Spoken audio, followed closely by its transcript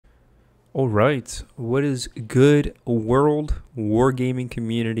All right, what is good world wargaming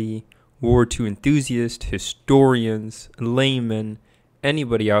community, World War II enthusiasts, historians, laymen,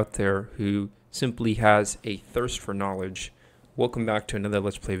 anybody out there who simply has a thirst for knowledge? Welcome back to another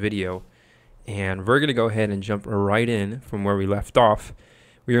Let's Play video, and we're going to go ahead and jump right in from where we left off.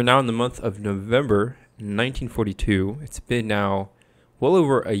 We are now in the month of November 1942. It's been now well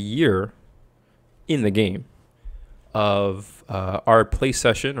over a year in the game of our play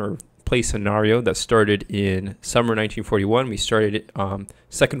session or play scenario that started in summer 1941. We started it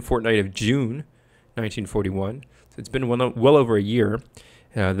second fortnight of June 1941. So it's been well over a year.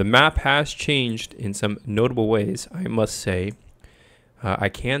 The map has changed in some notable ways, I must say. I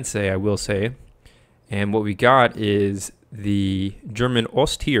will say. And what we got is the German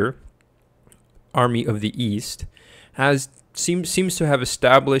Ostheer Army of the East seems to have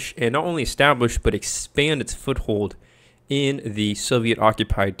established, and not only established, but expand its foothold in the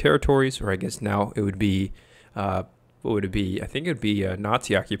Soviet-occupied territories, or I guess now it would be, what would it be? I think it would be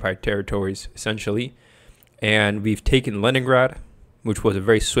Nazi-occupied territories, essentially. And we've taken Leningrad, which was a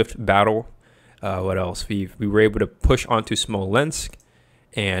very swift battle. What else? We were able to push onto Smolensk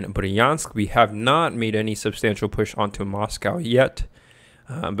and Bryansk. We have not made any substantial push onto Moscow yet,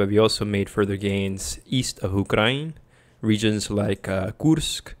 but we also made further gains east of Ukraine, regions like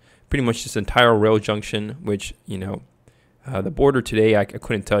Kursk, pretty much this entire rail junction, which, you know, the border today, I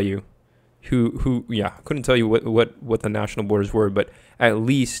couldn't tell you couldn't tell you what the national borders were, but at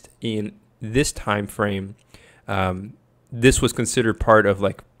least in this time frame, this was considered part of,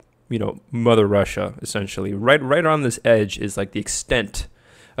 like, you know, Mother Russia, essentially. Right on this edge is like the extent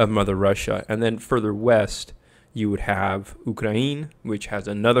of Mother Russia. And then further west, you would have Ukraine, which has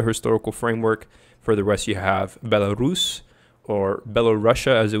another historical framework. Further west, you have Belarus, or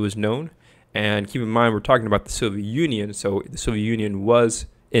Belorussia as it was known. And keep in mind, we're talking about the Soviet Union. So the Soviet Union was,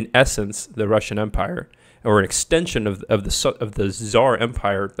 in essence, the Russian Empire, or an extension of the Tsar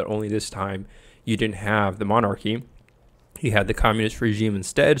Empire, but only this time you didn't have the monarchy. You had the communist regime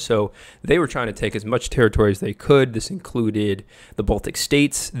instead. So they were trying to take as much territory as they could. This included the Baltic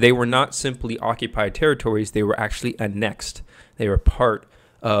states. They were not simply occupied territories. They were actually annexed. They were part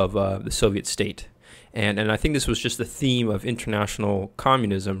of the Soviet state. And I think this was just the theme of international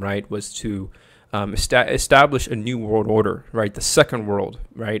communism, right, was to establish a new world order, right, the second world,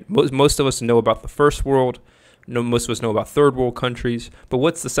 right? Most of us know about the first world. Most of us know about third world countries. But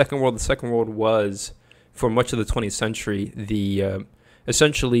what's the second world? The second world was, for much of the 20th century,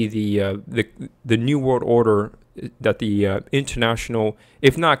 essentially the new world order that the international,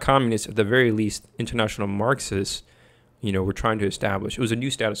 if not communists, at the very least international Marxists, you know, were trying to establish. It was a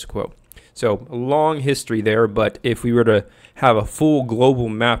new status quo. So a long history there, but if we were to have a full global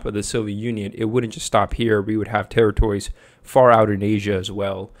map of the Soviet Union, it wouldn't just stop here. We would have territories far out in Asia as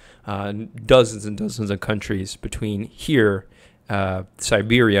well, dozens and dozens of countries between here,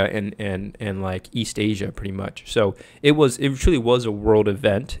 Siberia, and like East Asia, pretty much. So it truly was a world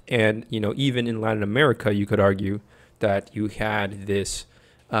event, and, you know, even in Latin America, you could argue that you had this,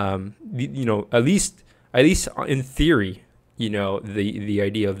 you know, at least in theory, you know, the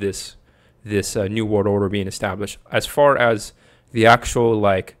idea of this new world order being established. As far as the actual,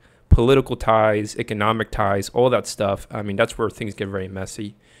 like, political ties, economic ties, all that stuff, I mean, that's where things get very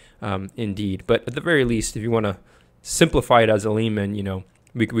messy, indeed. But at the very least, if you want to simplify it as a layman, you know,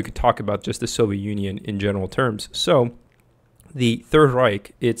 we could talk about just the Soviet Union in general terms. So the Third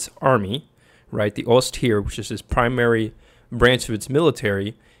Reich, its army, right, the Ostheer, which is its primary branch of its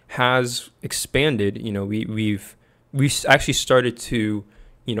military, has expanded. You know, we've actually started to,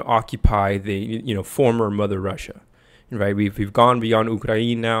 you know, occupy the, you know, former Mother Russia, right? We've gone beyond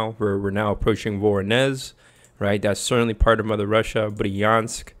Ukraine now. We're now approaching Voronezh, right? That's certainly part of Mother Russia.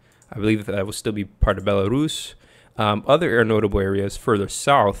 Bryansk, I believe that will still be part of Belarus. Other notable areas further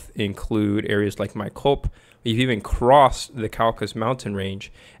south include areas like Maikop. We've even crossed the Caucasus mountain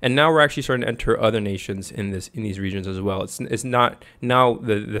range, and now we're actually starting to enter other nations in these regions as well. It's not now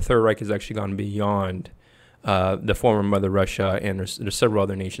the Third Reich has actually gone beyond the former Mother Russia, and there's several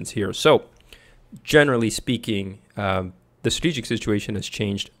other nations here. So, generally speaking, the strategic situation has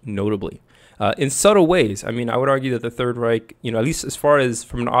changed notably. In subtle ways. I mean, I would argue that the Third Reich, you know, at least as far as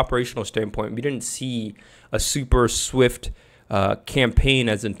from an operational standpoint, we didn't see a super swift campaign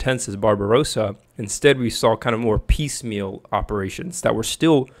as intense as Barbarossa. Instead, we saw kind of more piecemeal operations that were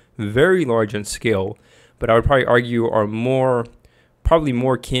still very large in scale, but I would probably argue are probably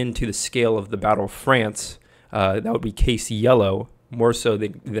more akin to the scale of the Battle of France. That would be Case Yellow, more so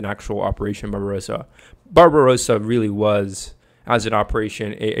than actual Operation Barbarossa. Barbarossa really was as an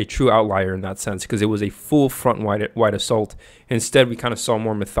operation a true outlier in that sense, because it was a full front-wide assault. Instead, we kind of saw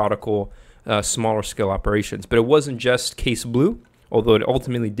more methodical, smaller scale operations. But it wasn't just Case Blue, although it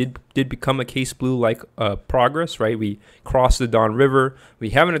ultimately did become a Case Blue-like progress, right? We crossed the Don River.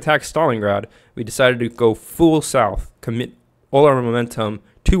 We haven't attacked Stalingrad. We decided to go full south, commit all our momentum,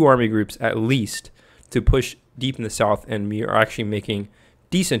 2 army groups at least, to push deep in the south, and we are actually making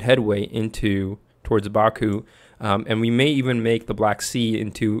decent headway towards Baku. And we may even make the Black Sea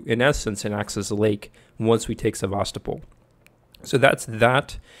into, in essence, an Axis lake once we take Sevastopol. So that's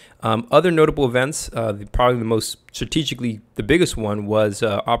that. Other notable events, probably the most strategically, the biggest one was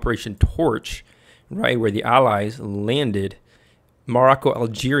Operation Torch, right, where the Allies landed Morocco,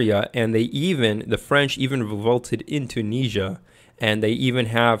 Algeria, and the French even revolted in Tunisia, and they even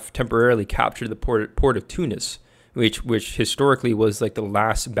have temporarily captured the port of Tunis, which historically was like the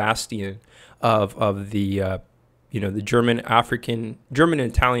last bastion of the the German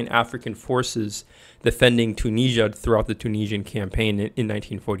and Italian African forces defending Tunisia throughout the Tunisian campaign in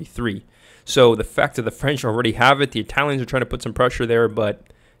 1943. So the fact that the French already have it, the Italians are trying to put some pressure there, but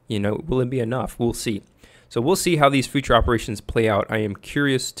will it be enough? We'll see. So we'll see how these future operations play out. I am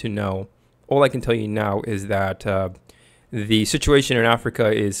curious to know. All I can tell you now is that the situation in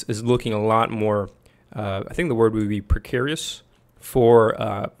Africa is looking a lot more, I think the word would be precarious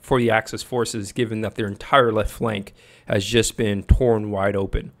for the Axis forces, given that their entire left flank has just been torn wide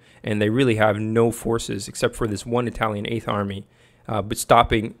open, and they really have no forces except for this one Italian 8th Army, but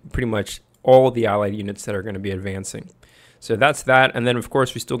stopping pretty much all the Allied units that are going to be advancing. So that's that. And then, of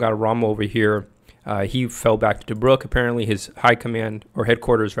course, we still got Rommel over here. He fell back to Tobruk, apparently his high command, or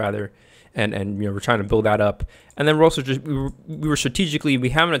headquarters rather, and we're trying to build that up. And then we're also we were strategically, we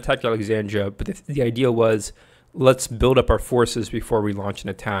haven't attacked Alexandria, but the idea was, let's build up our forces before we launch an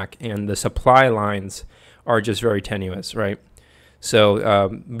attack. And the supply lines are just very tenuous, right?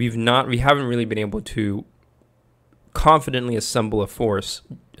 So we haven't really been able to confidently assemble a force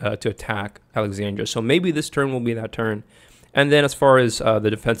to attack Alexandria. So maybe this turn will be that turn. And then as far as the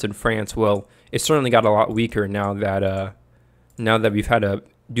defense in France, well, it certainly got a lot weaker now that we've had to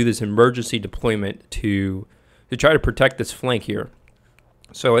do this emergency deployment to try to protect this flank here.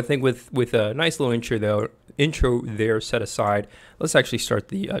 So I think with a nice little intro there set aside, let's actually start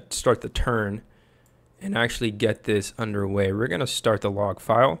the turn and actually get this underway. We're going to start the log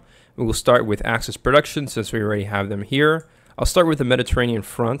file. We will start with Axis production since we already have them here. I'll start with the Mediterranean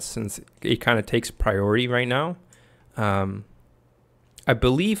front since it kind of takes priority right now. I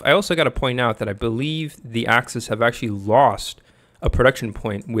also got to point out that I believe the Axis have actually lost a production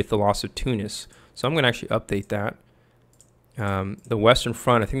point with the loss of Tunis. So I'm going to actually update that. The Western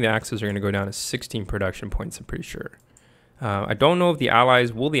Front, I think the Axis are going to go down to 16 production points, I'm pretty sure. I don't know if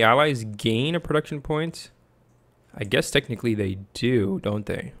will the Allies gain a production point? I guess technically they do, don't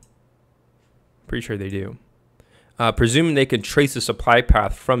they? Pretty sure they do. Presuming they can trace the supply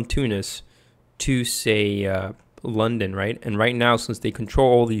path from Tunis to, say, London, right? And right now, since they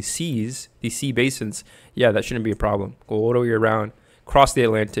control all these sea basins, yeah, that shouldn't be a problem. Go all the way around, cross the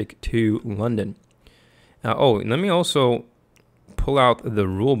Atlantic to London. And let me also pull out the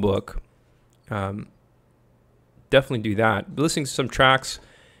rule book. Definitely do that. Listening to some tracks,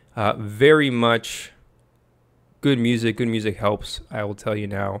 very much good music. Good music helps, I will tell you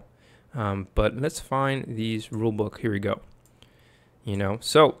now. But let's find these rule book. Here we go.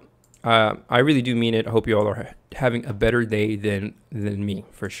 So I really do mean it. I hope you all are having a better day than me,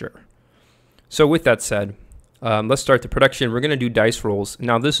 for sure. So with that said, let's start the production. We're going to do dice rolls.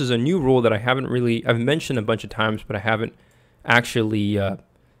 Now, this is a new rule that I've mentioned a bunch of times, but I haven't actually,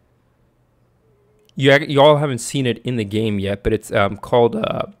 you all haven't seen it in the game yet, but it's called,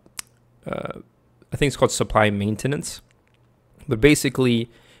 I think it's called supply maintenance. But basically,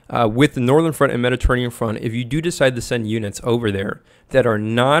 with the Northern Front and Mediterranean Front, if you do decide to send units over there that are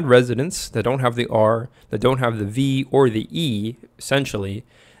not residents, that don't have the R, that don't have the V or the E, essentially,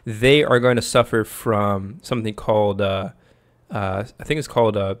 they are going to suffer from something called, I think it's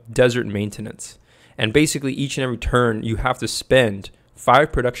called desert maintenance. And basically, each and every turn, you have to spend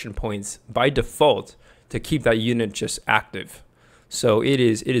 5 production points by default to keep that unit just active. So it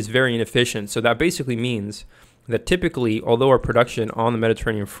is very inefficient. So that basically means that typically, although our production on the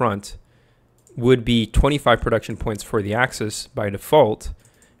Mediterranean front would be 25 production points for the Axis by default,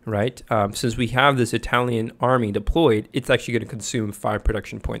 right? Since we have this Italian army deployed, it's actually going to consume 5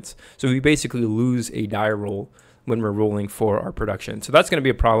 production points. So we basically lose a die roll when we're rolling for our production. So that's going to be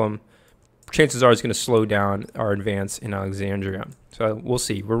a problem. Chances are it's going to slow down our advance in Alexandria. So we'll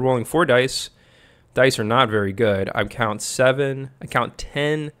see. We're rolling 4 dice. Dice are not very good. I count 7. I count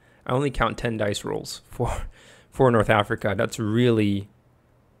 10. I only count 10 dice rolls for North Africa, that's really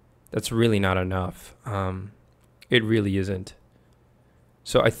not enough. It really isn't.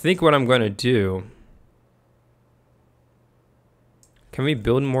 So I think what I'm going to do, can we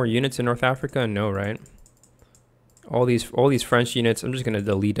build more units in North Africa? No, right? All these French units, I'm just going to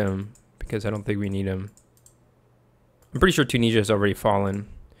delete them because I don't think we need them. I'm pretty sure Tunisia has already fallen.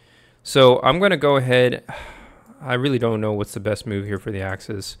 So I'm going to go ahead. I really don't know what's the best move here for the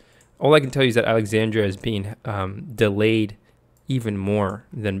Axis. All I can tell you is that Alexandria is being delayed even more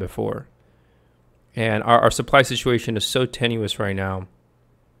than before. And our supply situation is so tenuous right now.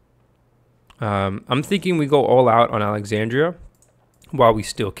 I'm thinking we go all out on Alexandria while we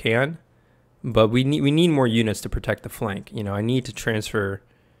still can. But we need more units to protect the flank. You know, I need to transfer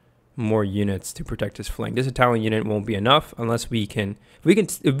more units to protect this flank. This Italian unit won't be enough unless we can.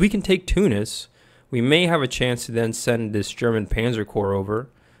 If we can take Tunis, we may have a chance to then send this German Panzer Corps over.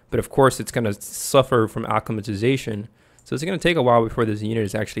 But of course, it's going to suffer from acclimatization. So it's going to take a while before this unit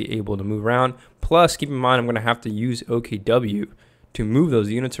is actually able to move around. Plus, keep in mind, I'm going to have to use OKW to move those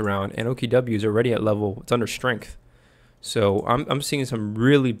units around. And OKW is already at level, it's under strength. So I'm seeing some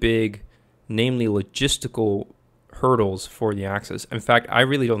really big, namely logistical hurdles for the Axis. In fact, I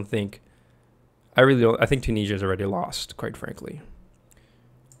think Tunisia is already lost, quite frankly.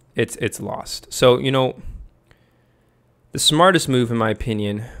 It's lost. So, you know, the smartest move, in my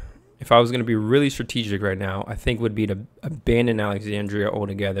opinion, if I was going to be really strategic right now, I think would be to abandon Alexandria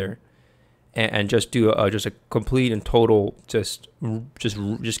altogether and just do just a complete and total just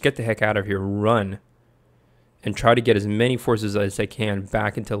get the heck out of here, run, and try to get as many forces as I can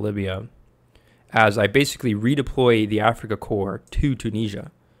back into Libya, as I basically redeploy the Africa Corps to Tunisia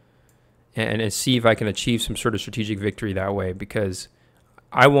and see if I can achieve some sort of strategic victory that way, because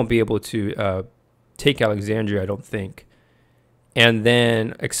I won't be able to take Alexandria, I don't think, and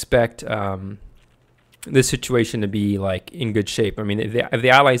then expect this situation to be like in good shape. I mean, if the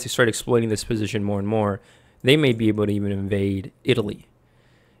Allies start exploiting this position more and more, they may be able to even invade Italy,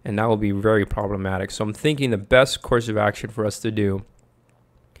 and that will be very problematic. So I'm thinking the best course of action for us to do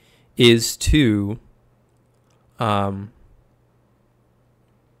is to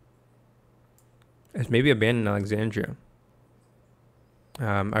maybe abandon Alexandria.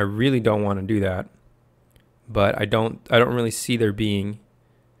 I really don't want to do that, but I don't really see there being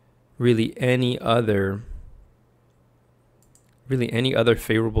really any other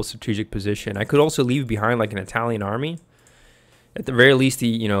favorable strategic position. I could also leave behind like an Italian army. At the very least,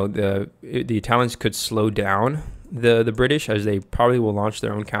 the Italians could slow down the British, as they probably will launch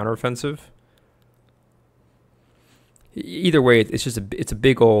their own counteroffensive. Either way, it's a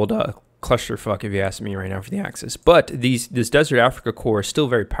big old clusterfuck, if you ask me, right now for the Axis. But this Desert Africa Corps is still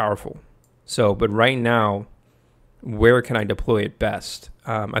very powerful. So, but right now, where can I deploy it best?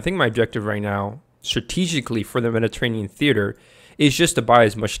 I think my objective right now, strategically for the Mediterranean theater, is just to buy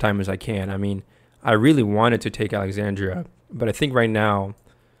as much time as I can. I mean, I really wanted to take Alexandria, but I think right now,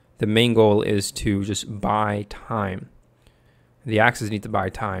 the main goal is to just buy time. The Axis need to buy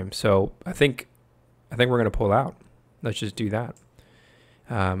time. So I think we're going to pull out. Let's just do that.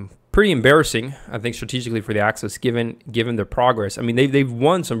 Pretty embarrassing, I think, strategically for the Axis, given their progress. I mean, they've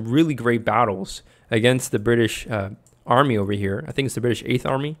won some really great battles against the British army over here. I think it's the British 8th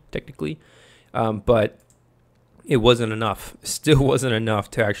Army, technically. But it wasn't enough. Still wasn't enough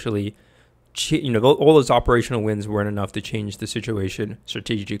to actually, all those operational wins weren't enough to change the situation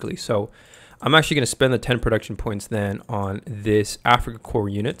strategically. So I'm actually going to spend the 10 production points then on this Africa Corps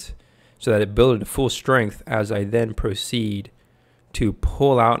unit, so that it builds to full strength as I then proceed to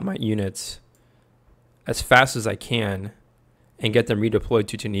pull out my units as fast as I can and get them redeployed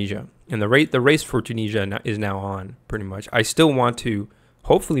to Tunisia. And the race for Tunisia is now on, pretty much. I still want to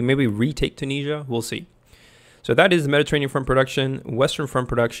hopefully maybe retake Tunisia. We'll see. So that is the Mediterranean front production. Western front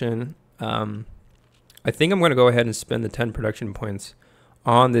production. I think I'm going to go ahead and spend the 10 production points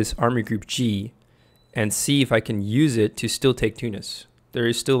on this Army Group G and see if I can use it to still take Tunis. There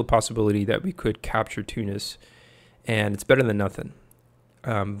is still a possibility that we could capture Tunis, and it's better than nothing.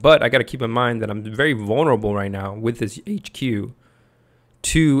 But I got to keep in mind that I'm very vulnerable right now with this HQ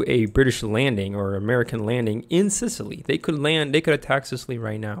to a British landing or American landing in Sicily. They could attack Sicily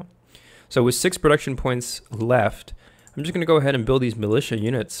right now. So with 6 production points left, I'm just going to go ahead and build these militia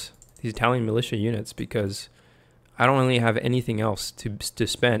units, these Italian militia units, because I don't really have anything else to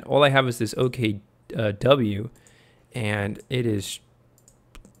spend. All I have is this OKW, and it is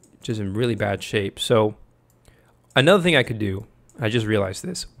just in really bad shape. So another thing I could do, I just realized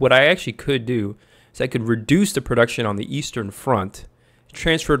this, what I actually could do is I could reduce the production on the Eastern Front,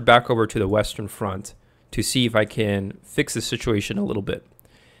 transfer it back over to the Western Front to see if I can fix the situation a little bit.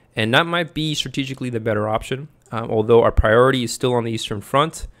 And that might be strategically the better option. although our priority is still on the Eastern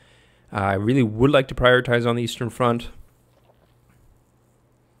Front. I really would like to prioritize on the Eastern Front.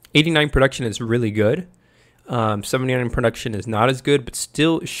 89 production is really good. 79 production is not as good, but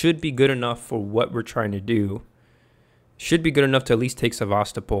still should be good enough for what we're trying to do. Should be good enough to at least take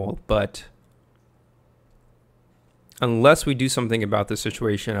Sevastopol, but unless we do something about this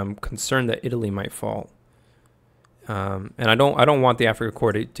situation, I'm concerned that Italy might fall. And I don't want the Africa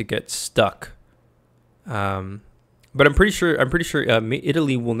Corps to get stuck. But I'm pretty sure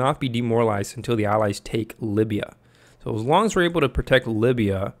Italy will not be demoralized until the Allies take Libya. So as long as we're able to protect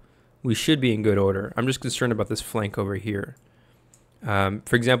Libya, we should be in good order. I'm just concerned about this flank over here.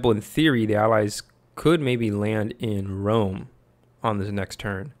 For example, in theory, the Allies could maybe land in Rome on this next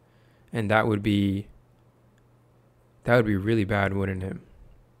turn, and that would be really bad, wouldn't it?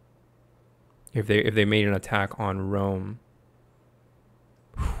 If they made an attack on Rome.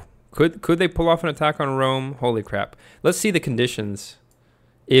 Could they pull off an attack on Rome? Holy crap. Let's see the conditions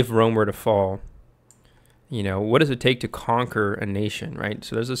if Rome were to fall. You know, what does it take to conquer a nation, right?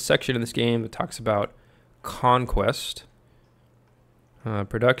 So there's a section in this game that talks about conquest.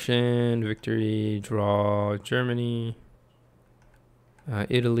 Production, victory, draw, Germany,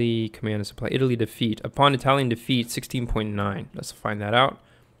 Italy, command and supply, Italy defeat. Upon Italian defeat, 16.9. Let's find that out.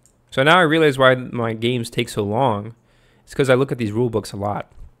 So now I realize why my games take so long. It's because I look at these rule books a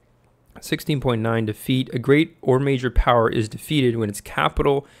lot. 16.9, defeat. A great or major power is defeated when its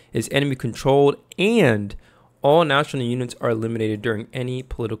capital is enemy controlled and all national units are eliminated during any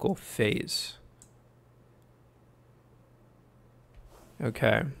political phase.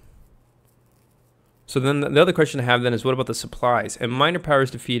 Okay. So then the other question I have then is, what about the supplies? And minor power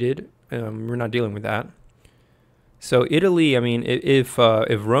is defeated. We're not dealing with that. So Italy, I mean, if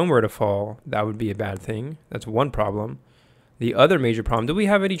Rome were to fall, that would be a bad thing. That's one problem. The other major problem, do we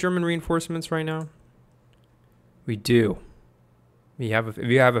have any German reinforcements right now? We do. We have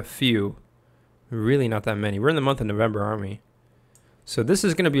a few. Really not that many. We're in the month of November, aren't we? So this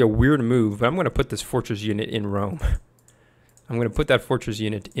is going to be a weird move, but I'm going to put this fortress unit in Rome. I'm going to put that fortress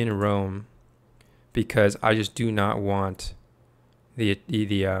unit in Rome because I just do not want I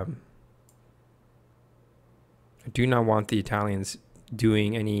do not want the Italians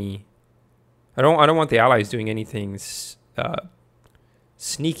doing any. I don't want the Allies doing anything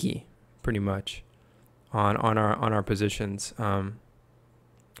sneaky, pretty much, on our positions.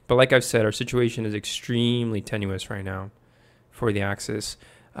 But like I've said, our situation is extremely tenuous right now for the Axis.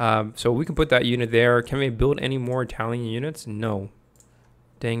 So we can put that unit there. Can we build any more Italian units? No.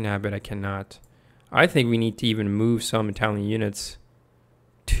 Dang nabbit, I cannot. I think we need to even move some Italian units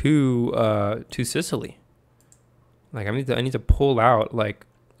to Sicily. Like I need to pull out like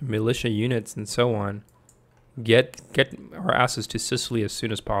militia units and so on. Get our asses to Sicily as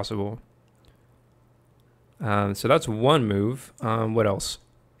soon as possible. So that's one move. What else?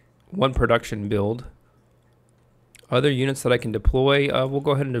 One production build. Other units that I can deploy, we'll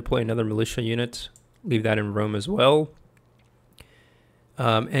go ahead and deploy another militia unit. Leave that in Rome as well.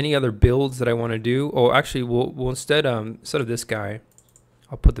 Any other builds that I want to do? Oh, actually, we'll instead of this guy,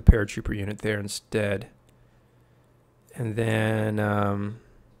 I'll put the paratrooper unit there instead. And then,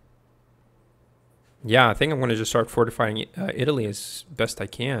 yeah, I think I'm going to just start fortifying Italy as best I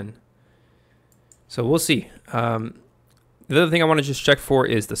can. So we'll see. The other thing I want to just check for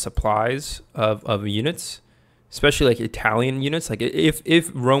is the supplies of units, especially like Italian units. Like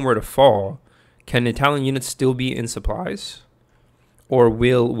if Rome were to fall, can Italian units still be in supplies? Or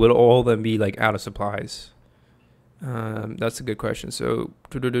will all of them be like out of supplies? That's a good question. So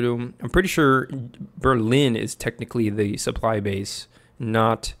I'm pretty sure Berlin is technically the supply base,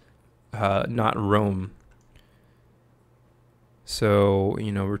 not Rome. So,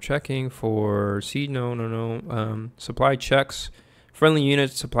 you know, we're checking for supply checks. Friendly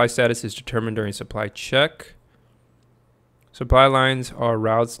units supply status is determined during supply check. Supply lines are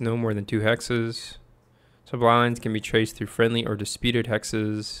routes no more than 2 hexes. Supply lines can be traced through friendly or disputed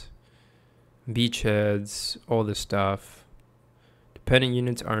hexes. Beachheads, all this stuff. Dependent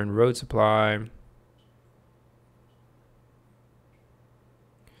units are in road supply.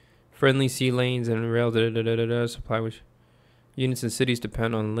 Friendly sea lanes and rail supply which units in cities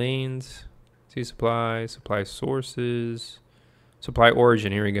depend on lanes. Sea supply, supply sources, supply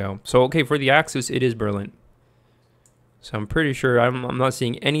origin. Here we go. So okay, for the Axis, it is Berlin. So I'm pretty sure I'm not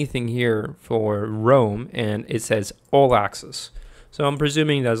seeing anything here for Rome, and it says all Axis. So I'm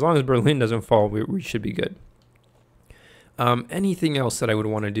presuming that as long as Berlin doesn't fall, we should be good. Anything else that I would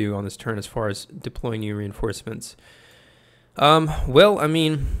want to do on this turn as far as deploying new reinforcements? Well, I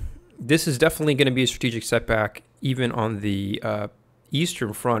mean, this is definitely going to be a strategic setback, even on the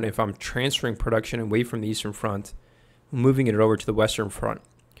Eastern Front, if I'm transferring production away from the Eastern Front, moving it over to the Western Front.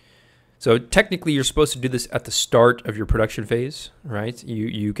 So technically, you're supposed to do this at the start of your production phase, right?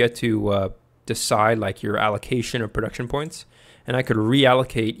 You get to decide like your allocation of production points, and I could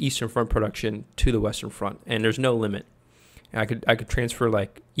reallocate Eastern Front production to the Western Front, and there's no limit. I could transfer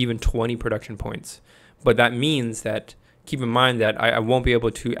like even 20 production points, but that means that keep in mind that I won't be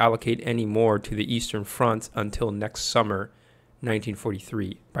able to allocate any more to the Eastern Front until next summer,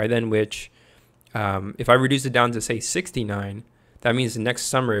 1943. By then, which if I reduce it down to say 69. That means the next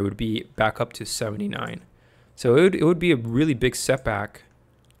summer it would be back up to 79. So it would be a really big setback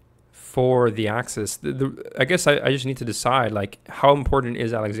for the Axis. I guess I just need to decide like how important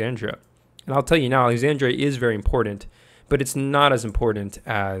is Alexandria. And I'll tell you now, Alexandria is very important, but it's not as important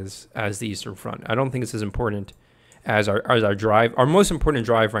as the Eastern Front. I don't think it's as important as our drive. Our most important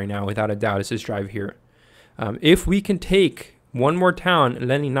drive right now, without a doubt, is this drive here. If we can take one more town,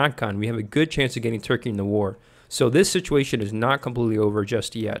 Leninakan, we have a good chance of getting Turkey in the war. So this situation is not completely over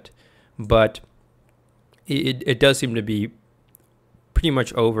just yet, but it does seem to be pretty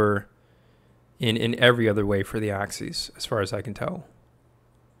much over in every other way for the Axis, as far as I can tell.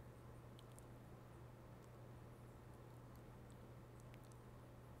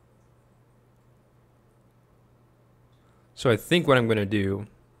 So I think what I'm going to do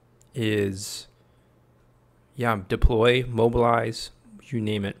is, deploy, mobilize, you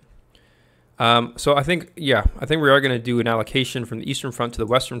name it. So I think we are going to do an allocation from the Eastern Front to the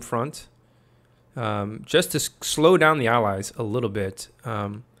Western Front, just to slow down the Allies a little bit.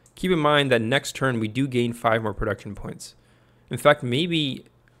 Keep in mind that next turn we do gain 5 more production points. In fact, maybe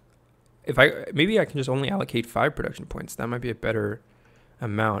I can just only allocate 5 production points. That might be a better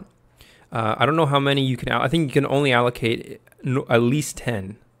amount. I don't know how many you can. I think you can only allocate at least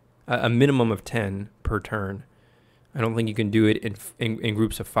 10, a minimum of 10 per turn. I don't think you can do it in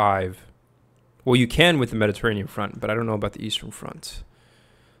groups of 5. Well, you can with the Mediterranean front, but I don't know about the Eastern Front.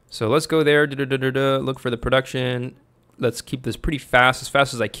 So let's go there, look for the production. Let's keep this pretty fast, as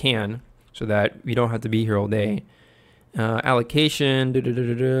fast as I can, so that we don't have to be here all day. Allocation,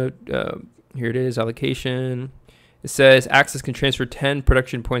 here it is, allocation. It says Axis can transfer 10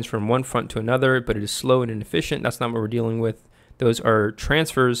 production points from one front to another, but it is slow and inefficient. That's not what we're dealing with. Those are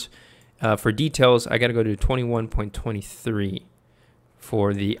transfers. For details, I got to go to 21.23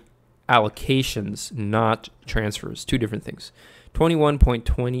 for the allocations, not transfers. Two different things.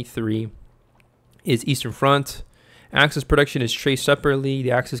 21.23 is Eastern Front. Axis production is traced separately.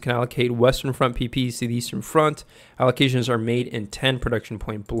 The Axis can allocate Western Front PPs to the Eastern Front. Allocations are made in 10 production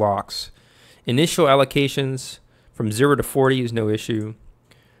point blocks. Initial allocations from 0 to 40 is no issue.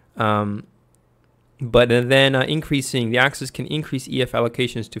 But then increasing, the Axis can increase EF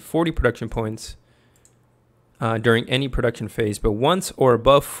allocations to 40 production points during any production phase, but once or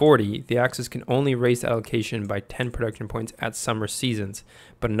above 40, the Axis can only raise the allocation by 10 production points at summer seasons,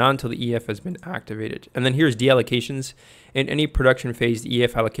 but not until the EF has been activated. And then here's deallocations. In any production phase, the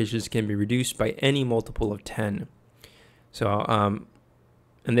EF allocations can be reduced by any multiple of 10. So,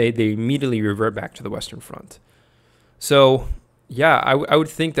 and they immediately revert back to the Western Front. So, yeah, I would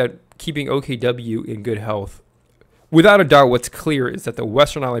think that keeping OKW in good health, without a doubt, what's clear is that the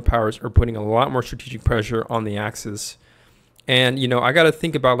Western Allied powers are putting a lot more strategic pressure on the Axis. And, I got to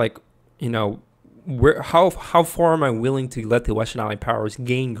think about, like, how far am I willing to let the Western Allied powers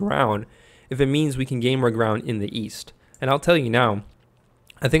gain ground if it means we can gain more ground in the East? And I'll tell you now,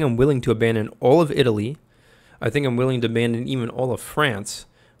 I think I'm willing to abandon all of Italy. I think I'm willing to abandon even all of France.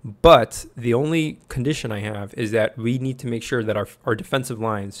 But the only condition I have is that we need to make sure that our defensive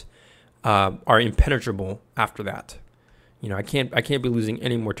lines are impenetrable after that. I can't be losing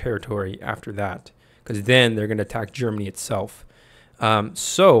any more territory after that, because then they're going to attack Germany itself.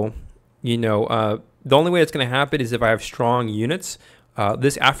 So the only way it's going to happen is if I have strong units.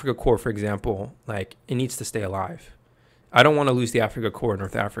 This Africa Corps, for example, like, it needs to stay alive. I don't want to lose the Africa Corps in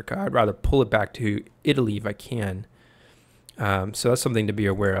North Africa. I'd rather pull it back to Italy if I can. So that's something to be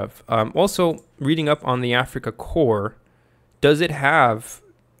aware of. Also, reading up on the Africa Corps, does it have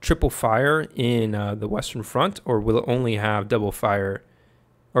triple fire in the Western Front, or will it only have double fire,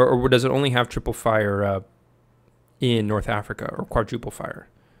 or does it only have triple fire in North Africa, or quadruple fire?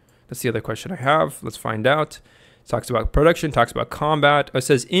 That's the other question I have. Let's find out. It talks about production, talks about combat. It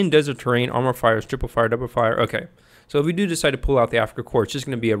says in desert terrain, armor fires, triple fire, double fire. Okay, so if we do decide to pull out the Africa Corps, it's just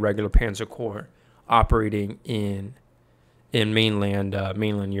going to be a regular Panzer Corps operating in mainland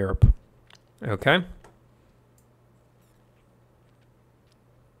Europe. Okay.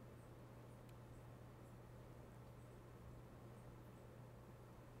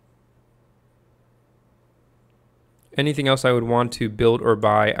 Anything else I would want to build or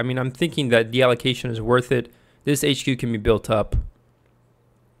buy? I mean, I'm thinking that deallocation is worth it. This HQ can be built up.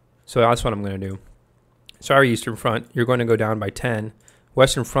 So that's what I'm going to do. Sorry, Eastern Front, you're going to go down by 10.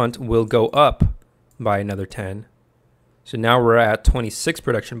 Western Front will go up by another 10. So now we're at 26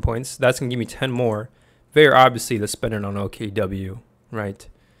 production points. That's going to give me 10 more. Very obviously, let's spend it on OKW, right?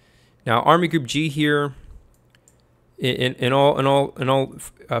 Now, Army Group G here, in all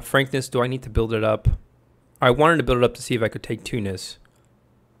frankness, do I need to build it up? I wanted to build it up to see if I could take Tunis.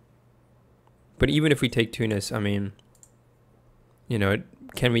 But even if we take Tunis, I mean, you know,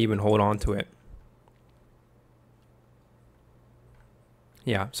 can we even hold on to it?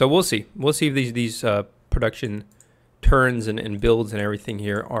 Yeah, so we'll see. We'll see if these production turns and builds and everything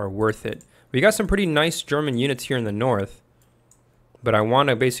here are worth it. We got some pretty nice German units here in the north. But I want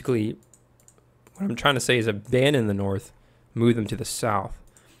to basically, what I'm trying to say is abandon the north, move them to the south.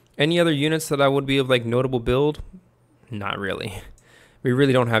 Any other units that I would be of like notable build? Not really. We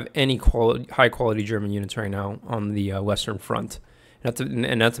really don't have any high quality German units right now on the Western Front.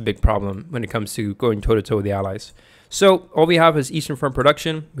 And that's a big problem when it comes to going toe to toe with the Allies. So all we have is Eastern Front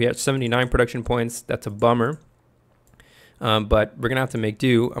production. We have 79 production points. That's a bummer. But we're going to have to make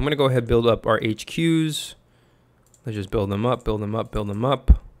do. I'm going to go ahead and build up our HQs. Let's just build them up, build them up, build them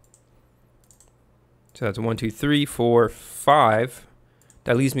up. So that's 1, 2, 3, 4, 5.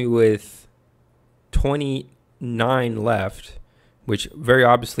 That leaves me with 29 left, which very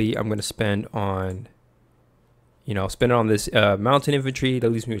obviously I'm going to spend on, you know, spend it on this mountain infantry. That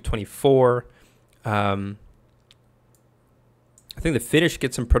leaves me with 24. I think the Finnish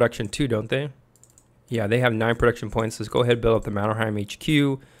get some production too, don't they? Yeah, they have 9 production points. Let's go ahead and build up the Mannerheim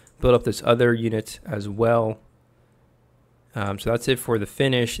HQ, build up this other unit as well. So that's it for the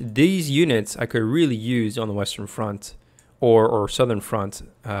Finnish. These units I could really use on the Western Front or Southern Front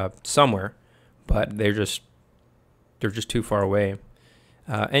somewhere, but they're just too far away.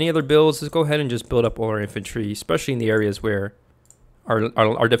 Any other builds? Let's go ahead and just build up all our infantry, especially in the areas where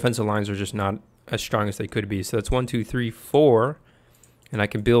our defensive lines are just not as strong as they could be. So that's 1, 2, 3, 4, and I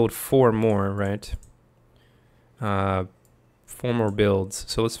can build 4 more, right? 4 more builds.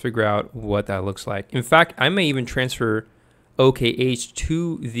 So let's figure out what that looks like. In fact, I may even transfer OKH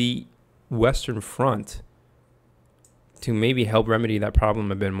to the Western Front to maybe help remedy that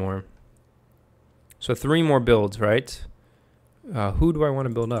problem a bit more. So 3 more builds, right? Who do I want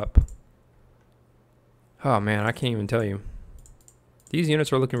to build up? Oh man, I can't even tell you. These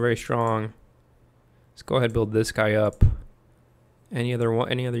units are looking very strong. Let's go ahead and build this guy up. Any other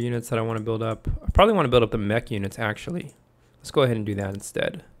units that I want to build up? I probably want to build up the mech units actually. Let's go ahead and do that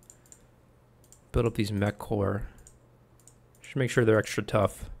instead. Build up these mech corps. Should make sure they're extra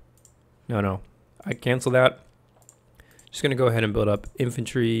tough. No, I cancel that. Just gonna go ahead and build up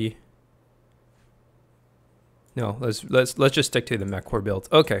infantry. No, let's just stick to the mech corps builds.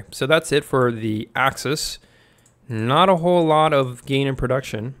 Okay, so that's it for the Axis. Not a whole lot of gain in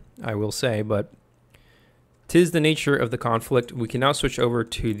production, I will say, but 'tis the nature of the conflict. We can now switch over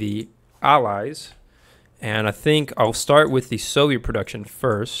to the Allies, and I think I'll start with the Soviet production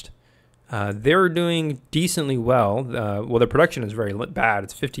first. They're doing decently well. Well, their production is very bad.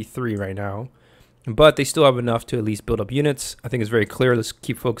 It's 53 right now. But they still have enough to at least build up units. I think it's very clear. Let's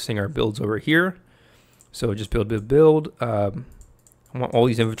keep focusing our builds over here. So just build. I want all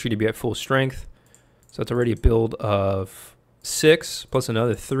these infantry to be at full strength. So it's already a build of 6 plus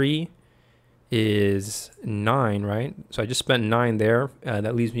another 3 is 9, right? So I just spent 9 there.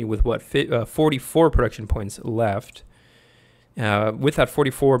 That leaves me with what, 44 production points left. With that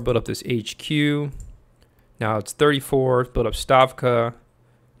 44, build up this HQ. Now it's 34, build up Stavka.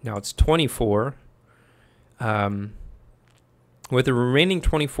 Now it's 24. With the remaining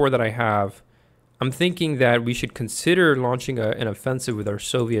 24 that I have, I'm thinking that we should consider launching an offensive with our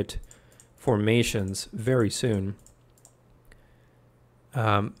Soviet formations very soon.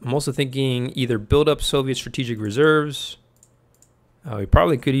 I'm also thinking either build up Soviet strategic reserves. We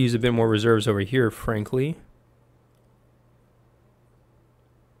probably could use a bit more reserves over here, frankly.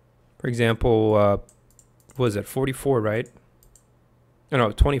 For example, what was it, 44, right? Oh,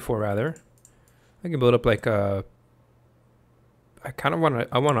 no, 24 rather. I can build up like a. I kind of want to.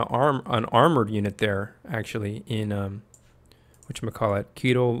 I want an armored unit there actually in whatchamacallit,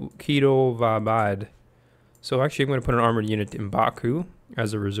 Kirovabad. So actually, I'm going to put an armored unit in Baku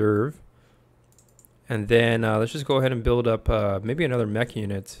as a reserve, and then let's just go ahead and build up maybe another mech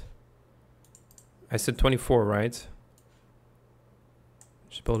unit. I said 24, right?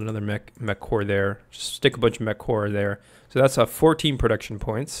 Just build another mech core there. Just stick a bunch of mech core there. So that's 14 production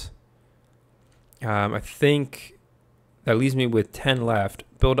points. I think that leaves me with 10 left.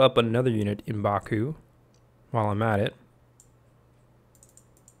 Build up another unit in Baku. while I'm at it.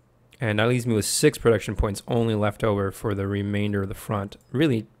 And that leaves me with 6 production points only left over for the remainder of the front.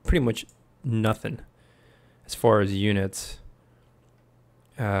 Really, pretty much nothing as far as units.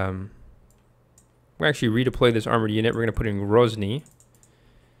 We actually redeploy this armored unit. We're going to put in Grozny.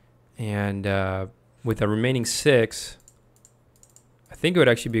 And with the remaining 6, I think it would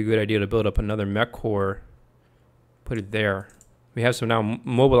actually be a good idea to build up another mech corps. Put it there. We have some now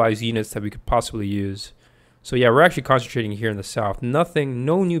mobilized units that we could possibly use. So yeah, we're actually concentrating here in the south. Nothing,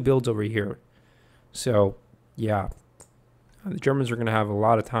 no new builds over here. So yeah, the Germans are going to have a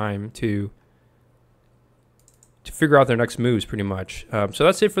lot of time to figure out their next moves, pretty much. So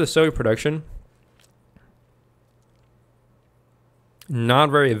that's it for the Soviet production.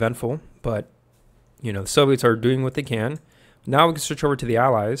 Not very eventful, but you know, the Soviets are doing what they can. Now we can switch over to the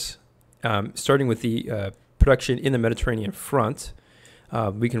Allies, starting with the production in the Mediterranean front.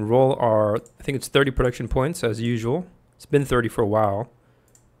 We can roll our, I think it's 30 production points as usual. It's been 30 for a while.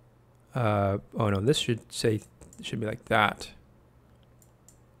 Oh no, this should be like that.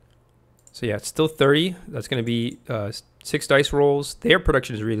 So yeah, it's still 30. That's going to be 6 dice rolls. Their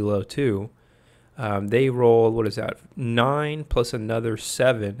production is really low too. They roll, what is that? 9 plus another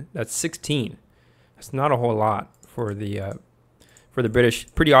 7. That's 16. That's not a whole lot for the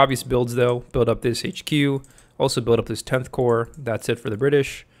British. Pretty obvious builds though. Build up this HQ. Also build up this 10th Corps. That's it for the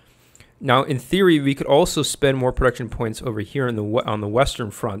British. Now, in theory, we could also spend more production points over here on the Western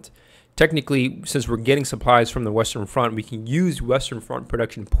Front. Technically, since we're getting supplies from the Western Front, we can use Western Front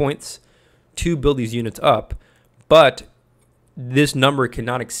production points to build these units up. But this number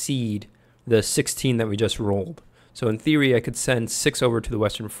cannot exceed the 16 that we just rolled. So in theory, I could send 6 over to the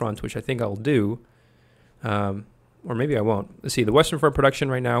Western Front, which I think I'll do. Or maybe I won't. Let's see. The Western Front production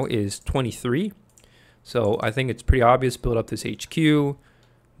right now is 23. So I think it's pretty obvious. Build up this HQ,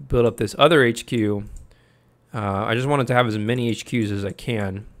 build up this other HQ. I just wanted to have as many HQs as I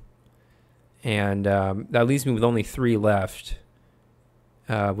can. And that leaves me with only 3 left,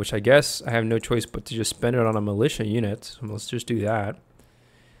 which I guess I have no choice but to just spend it on a militia unit. So let's just do that.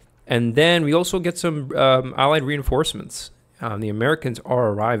 And then we also get some Allied reinforcements. The Americans are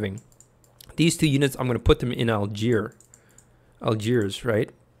arriving. These 2 units, I'm going to put them in Algiers,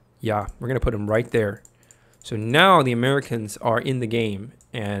 right? Yeah, we're going to put them right there. So now the Americans are in the game,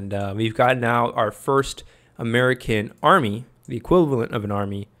 and we've got now our first American army, the equivalent of an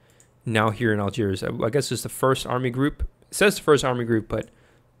army, now here in Algiers. I guess it's the first army group. It says the first army group, but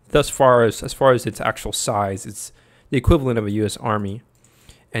as far as its actual size, it's the equivalent of a U.S. army.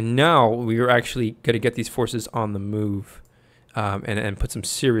 And now we are actually going to get these forces on the move, and put some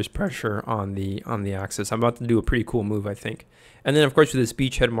serious pressure on the Axis. I'm about to do a pretty cool move, I think. And then, of course, with this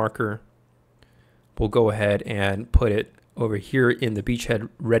beachhead marker, we'll go ahead and put it over here in the beachhead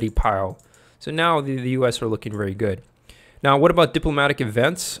ready pile. So now the U.S. are looking very good. Now, what about diplomatic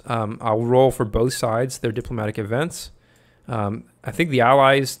events? I'll roll for both sides, their diplomatic events. I think the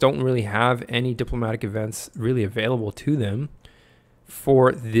Allies don't really have any diplomatic events really available to them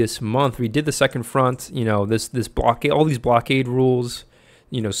for this month. We did the second front, you know, this blockade, all these blockade rules,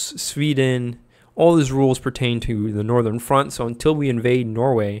 you know, Sweden, all these rules pertain to the northern front. So until we invade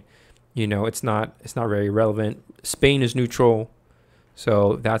Norway, you know, it's not very relevant. Spain is neutral,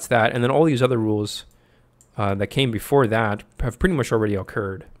 so that's that. And then all these other rules that came before that have pretty much already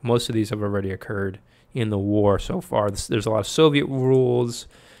occurred. Most of these have already occurred in the war so far. There's a lot of Soviet rules,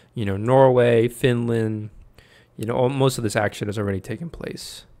 you know, Norway, Finland. You know, most of this action has already taken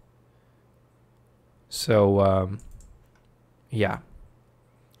place. So, yeah.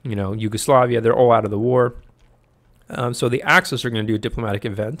 You know, Yugoslavia, they're all out of the war. So the Axis are going to do a diplomatic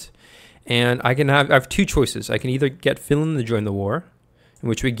event. And I have 2 choices. I can either get Finland to join the war, in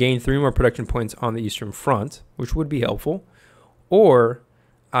which we gain 3 more production points on the Eastern Front, which would be helpful. Or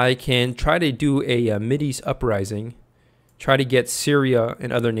I can try to do a Mideast uprising, try to get Syria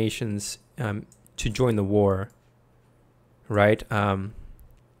and other nations to join the war. Right,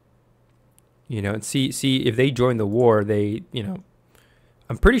 you know, and see if they join the war, they, you know,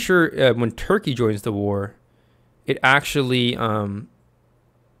 I'm pretty sure when Turkey joins the war, it actually,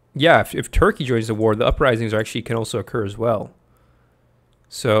 yeah, if Turkey joins the war, the uprisings actually can also occur as well.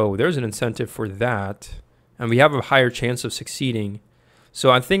 So there's an incentive for that, and we have a higher chance of succeeding.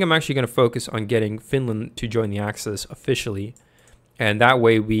 So I think I'm actually going to focus on getting Finland to join the Axis officially, and that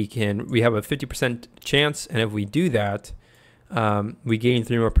way we have a 50% chance, and if we do that, we gain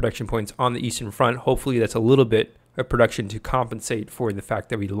 3 more production points on the Eastern Front. Hopefully that's a little bit of production to compensate for the fact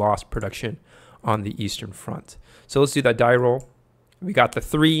that we lost production on the Eastern Front. So let's do that die roll. We got the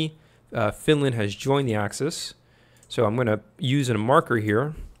 3. Finland has joined the Axis. So I'm going to use a marker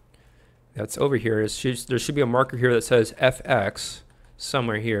here. that's over here. There should be a marker here that says FX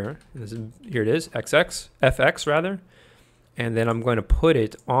somewhere here. Here it is, XX, FX rather. And then I'm going to put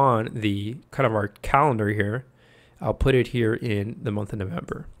it on the kind of our calendar here. I'll put it here in the month of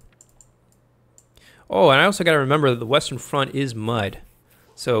November. Oh, and I also got to remember that the Western Front is mud.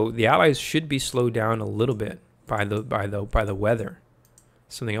 So the Allies should be slowed down a little bit by the weather.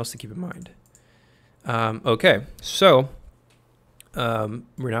 Something else to keep in mind. Okay, so we're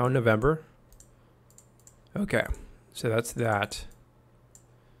now in November. Okay, so that's that.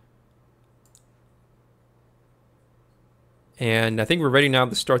 And I think we're ready now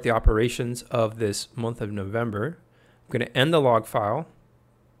to start the operations of this month of November. I'm going to end the log file.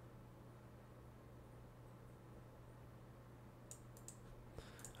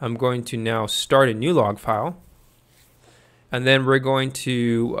 I'm going to now start a new log file. And then we're going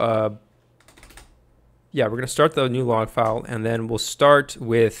to, we're going to start the new log file, and then we'll start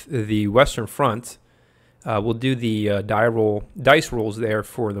with the Western Front. We'll do the dice rolls there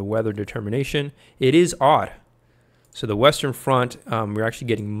for the weather determination. It is odd. So the Western Front, we're actually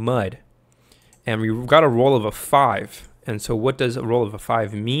getting mud. And we've got a roll of a 5. And so what does a roll of a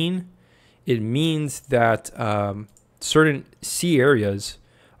 5 mean? It means that certain sea areas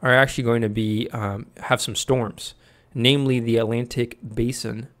are actually going to be have some storms. Namely, the Atlantic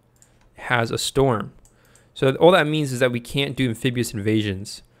Basin has a storm. So all that means is that we can't do amphibious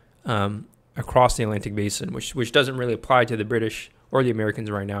invasions across the Atlantic Basin, which doesn't really apply to the British or the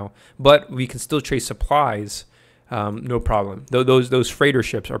Americans right now. But we can still chase supplies, no problem. Those freighter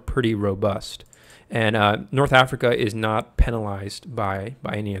ships are pretty robust. And North Africa is not penalized by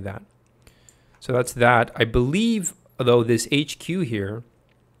any of that. So that's that. I believe, though, this HQ here,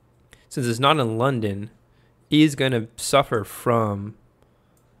 since it's not in London, is going to suffer from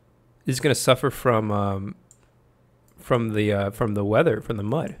the weather, from the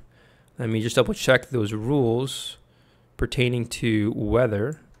mud. Let me just double check those rules pertaining to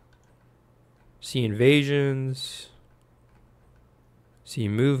weather. Sea invasions, sea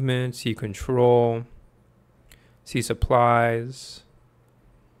movement, sea control, sea supplies.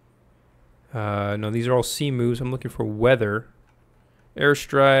 No, these are all sea moves. I'm looking for weather.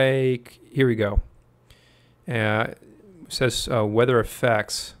 Airstrike. Here we go. It says weather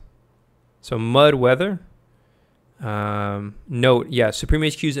effects. So mud weather. Note, yeah, Supreme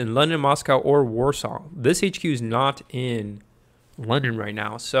HQs in London, Moscow, or Warsaw. This HQ is not in London right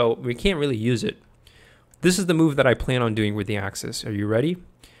now, so we can't really use it. This is the move that I plan on doing with the Axis. Are you ready?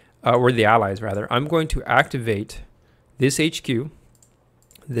 Or the Allies, rather. I'm going to activate this HQ.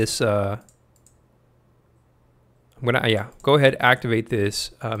 This, I'm gonna, go ahead, activate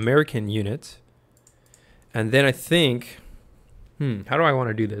this American unit. And then I think, how do I want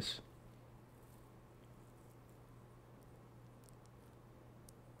to do this?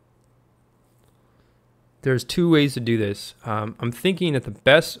 There's two ways to do this. I'm thinking that the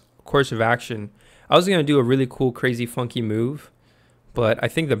best course of action, I was going to do a really cool, crazy, funky move, but I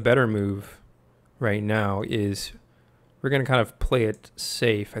think the better move right now is we're going to kind of play it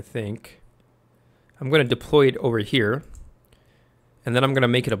safe, I think. I'm going to deploy it over here, and then I'm going to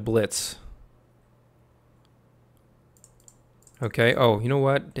make it a blitz. Okay, oh, you know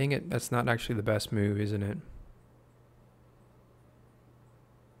what? Dang it, that's not actually the best move, isn't it?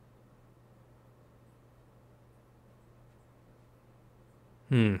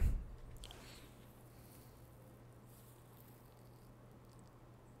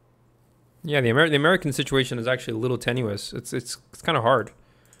 Yeah, the American situation is actually a little tenuous. It's kind of hard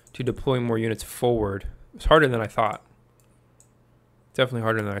to deploy more units forward. It's harder than I thought. Definitely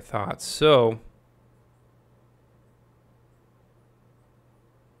harder than I thought. So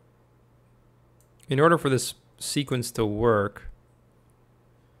in order for this sequence to work,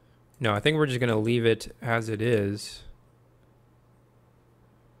 no, I think we're just going to leave it as it is.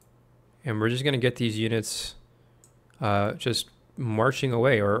 And we're just going to get these units just marching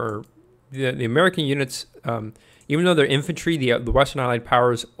away. Or the American units, even though they're infantry, the Western Allied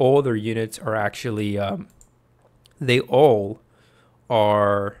powers, all their units are actually, they all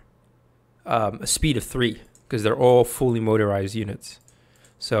are a speed of 3 because they're all fully motorized units.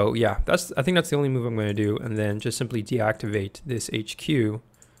 So yeah, I think that's the only move I'm going to do, and then just simply deactivate this HQ.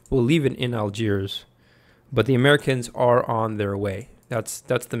 We'll leave it in Algiers, but the Americans are on their way. That's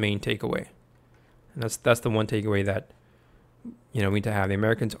the main takeaway, and that's the one takeaway that we need to have. The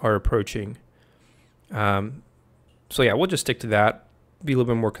Americans are approaching. So yeah, we'll just stick to that. Be a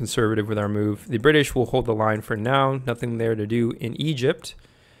little bit more conservative with our move. The British will hold the line for now. Nothing there to do in Egypt.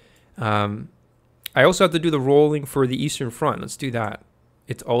 I also have to do the rolling for the Eastern Front. Let's do that.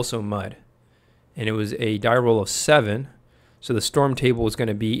 It's also mud, and it was a die roll of 7. So the storm table is going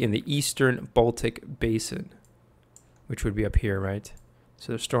to be in the eastern Baltic Basin, which would be up here, right?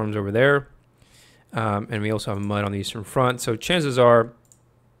 So the storm's over there. And we also have mud on the eastern front. So chances are,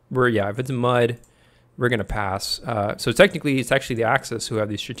 if it's mud, we're going to pass. So technically, it's actually the Axis who have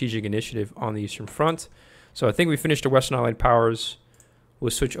the strategic initiative on the eastern front. So I think we finished the Western Allied powers.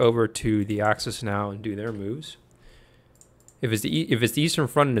 We'll switch over to the Axis now and do their moves. If it's the eastern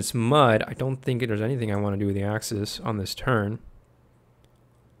front and it's mud, I don't think there's anything I want to do with the Axis on this turn.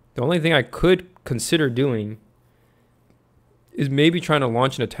 The only thing I could consider doing is maybe trying to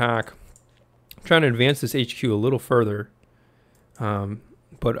launch an attack, trying to advance this HQ a little further.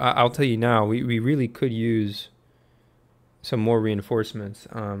 But I'll tell you now, we really could use some more reinforcements.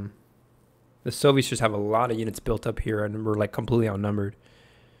 The Soviets just have a lot of units built up here, and we're like completely outnumbered.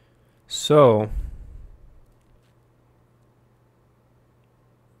 So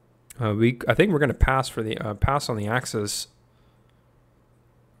I think we're going to pass for the pass on the Axis.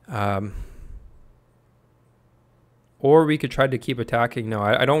 Or we could try to keep attacking. No,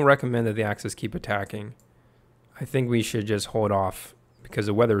 I don't recommend that the Axis keep attacking. I think we should just hold off because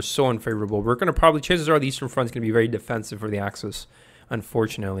the weather is so unfavorable. We're going to chances are the Eastern Front is going to be very defensive for the Axis,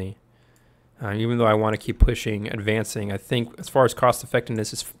 unfortunately. Even though I want to keep pushing, advancing, I think as far as cost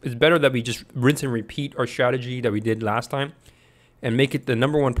effectiveness, it's better that we just rinse and repeat our strategy that we did last time and make it the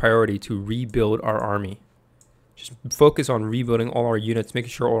 #1 priority to rebuild our army. Just focus on rebuilding all our units, making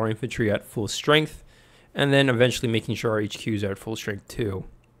sure all our infantry are at full strength, and then eventually making sure our HQs are at full strength too.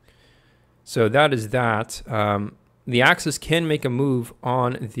 So that is that. The Axis can make a move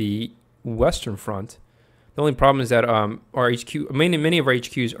on the Western Front. The only problem is that our HQ, many of our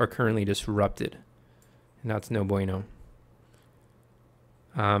HQs are currently disrupted, and that's no bueno.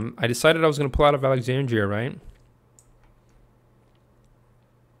 I decided I was going to pull out of Alexandria, right?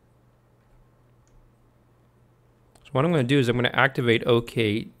 So what I'm going to do is I'm going to activate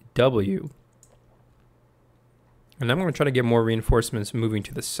OKW, and I'm going to try to get more reinforcements moving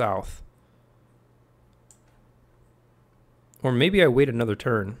to the south. Or maybe I wait another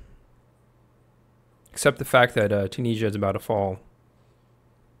turn. Except the fact that Tunisia is about to fall.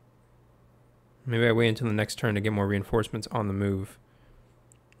 Maybe I wait until the next turn to get more reinforcements on the move.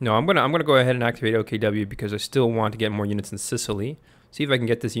 No, I'm gonna go ahead and activate OKW because I still want to get more units in Sicily. See if I can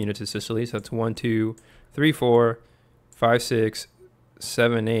get this unit to Sicily. So that's 1, 2, 3, 4, 5, 6,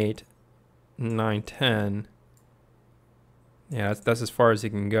 7, 8, 9, 10. Yeah, that's as far as it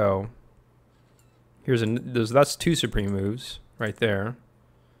can go. That's 2 supreme moves right there.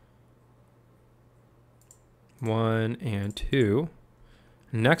 1 and 2.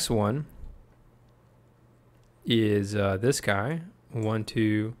 Next one is this guy. 1,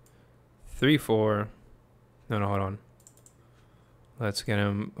 2, 3, 4. No, hold on. Let's get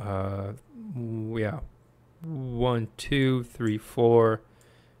him. Yeah. 1, 2, 3, 4,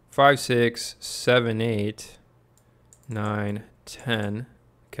 5, 6, 7, 8, 9, 10.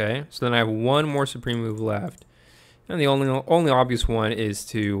 Okay, so then I have 1 more supreme move left, and the only obvious one is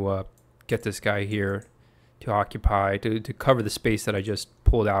to get this guy here to occupy, to cover the space that I just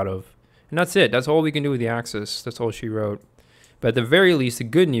pulled out of, and that's it. That's all we can do with the Axis. That's all she wrote. But at the very least, the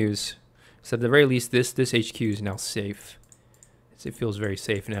good news is that at the very least this HQ is now safe. It feels very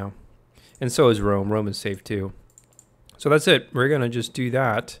safe now, and so is Rome. Rome is safe too. So that's it. We're gonna just do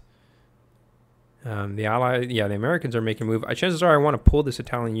that. The Americans are making a move. Chances are I want to pull this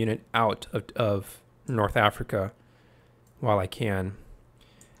Italian unit out of North Africa while I can.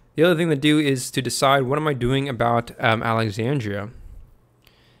 The other thing to do is to decide what am I doing about Alexandria.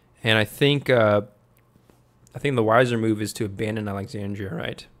 And I think the wiser move is to abandon Alexandria,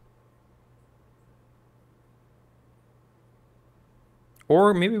 right?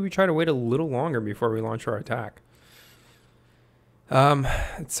 Or maybe we try to wait a little longer before we launch our attack.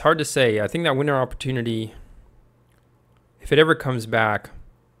 It's hard to say. I think that winter opportunity, if it ever comes back,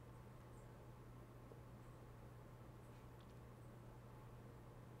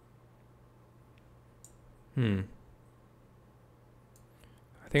 I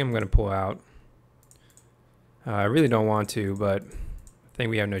think I'm going to pull out. I really don't want to, but I think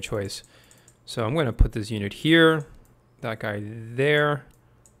we have no choice. So I'm going to put this unit here, that guy there,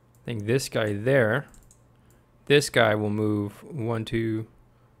 I think this guy there. This guy will move 1, 2,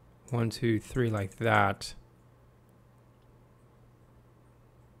 1, 2, 3 like that.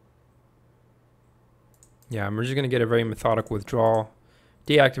 Yeah, we're just going to get a very methodical withdrawal.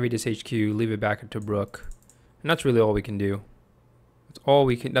 Deactivate this HQ, leave it back at Tobruk. And that's really all we can do. That's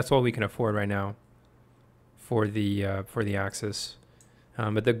all we can afford right now for the Axis.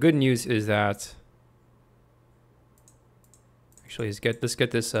 But the good news is that actually let's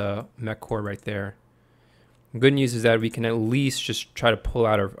get this mech core right there. Good news is that we can at least just try to pull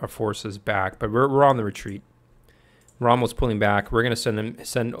out our forces back, but we're on the retreat. We're almost pulling back. We're going to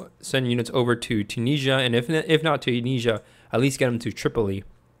send units over to Tunisia, and if not to Tunisia, at least get them to Tripoli,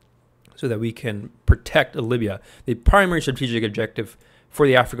 so that we can protect Libya. The primary strategic objective for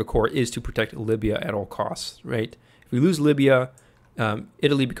the Africa Corps is to protect Libya at all costs, right? If we lose Libya,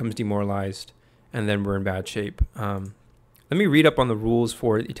 Italy becomes demoralized, and then we're in bad shape. Let me read up on the rules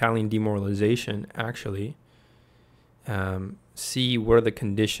for Italian demoralization, actually. See what are the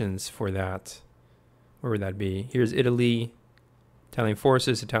conditions for that. Where would that be? Here's Italy, Italian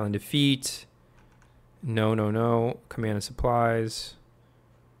forces, Italian defeat. No. Command and supplies.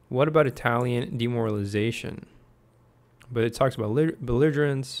 What about Italian demoralization? But it talks about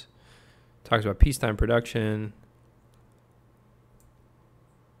belligerence, talks about peacetime production.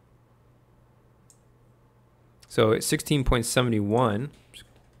 So 16.71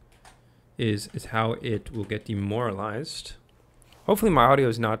 is how it will get demoralized. Hopefully my audio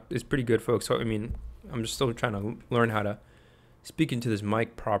is pretty good, folks. So I mean, I'm just still trying to learn how to speak into this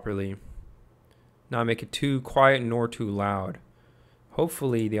mic properly. Not make it too quiet nor too loud.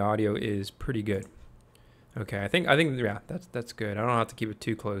 Hopefully the audio is pretty good. Okay, I think yeah, that's good. I don't have to keep it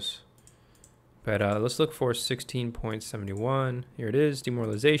too close. But let's look for 16.71. Here it is,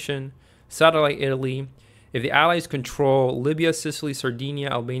 demoralization. Satellite Italy. If the Allies control Libya, Sicily, Sardinia,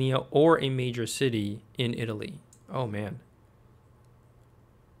 Albania, or a major city in Italy. Oh man.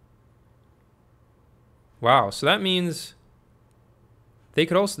 Wow, so that means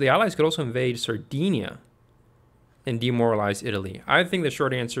the Allies could also invade Sardinia and demoralize Italy. I think the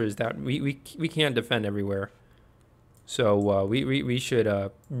short answer is that we can't defend everywhere. So we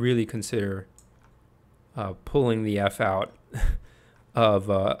should really consider pulling the F out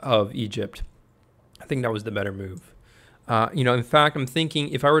of Egypt. I think that was the better move. In fact, I'm thinking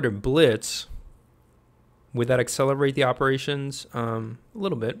if I were to blitz, would that accelerate the operations? A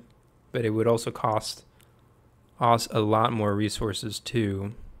little bit, but it would also cost us a lot more resources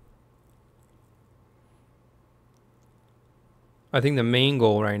too. I think the main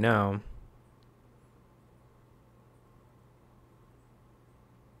goal right now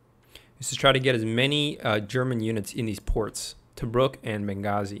is to try to get as many German units in these ports, Tobruk and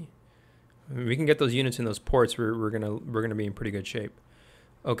Benghazi. I mean, we can get those units in those ports. We're gonna be in pretty good shape.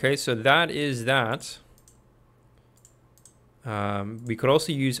 Okay, so that is that. We could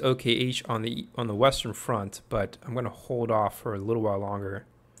also use OKH on the Western Front, but I'm gonna hold off for a little while longer.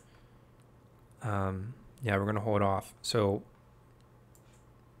 Yeah, we're gonna hold off. So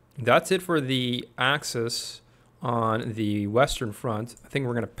that's it for the Axis on the Western Front. I think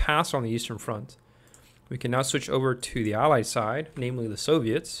we're going to pass on the Eastern Front. We can now switch over to the Allied side, namely the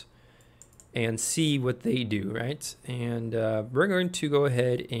Soviets, and see what they do, right? And we're going to go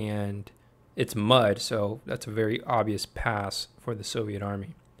ahead and it's mud, so that's a very obvious pass for the Soviet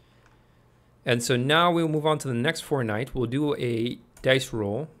army. And so now we'll move on to the next Fortnight. We'll do a dice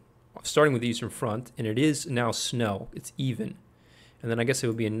roll, starting with the Eastern Front, and it is now snow. It's even. And then I guess it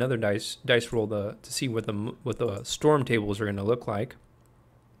would be another dice roll to see what the storm tables are going to look like.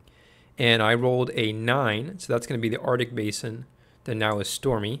 And I rolled a 9, so that's going to be the Arctic Basin that now is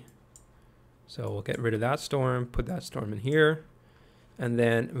stormy. So we'll get rid of that storm, put that storm in here, and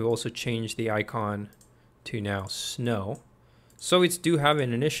then we'll also change the icon to now snow. Soviets do have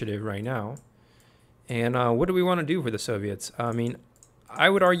an initiative right now. And what do we want to do for the Soviets? I mean,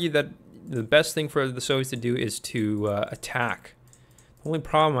 I would argue that the best thing for the Soviets to do is to attack. The only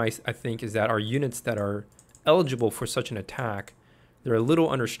problem I think is that our units that are eligible for such an attack, they're a little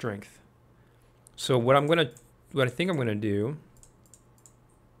under strength. So what I think I'm gonna do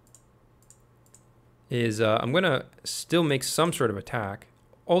is I'm gonna still make some sort of attack.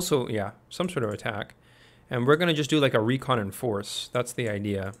 Also, yeah, some sort of attack, and we're gonna just do like a recon and force. That's the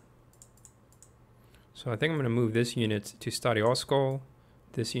idea. So I think I'm gonna move this unit to Stadioskol,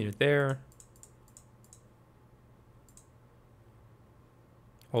 this unit there.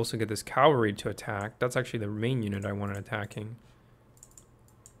 Also get this cavalry to attack. That's actually the main unit I wanted attacking.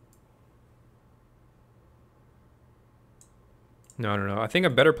 No. I think a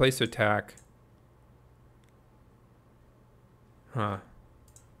better place to attack.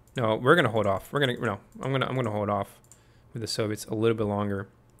 No, we're gonna hold off. I'm gonna hold off with the Soviets a little bit longer.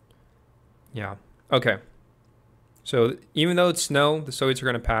 Yeah. Okay. So even though it's snow, the Soviets are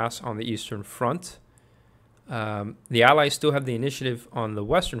gonna pass on the Eastern Front. The Allies still have the initiative on the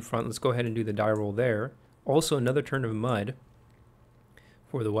Western Front. Let's go ahead and do the die roll there. Also another turn of mud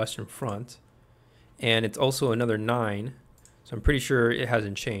for the Western Front. And it's also another 9. So I'm pretty sure it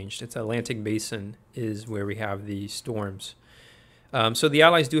hasn't changed. It's Atlantic Basin is where we have the storms. So the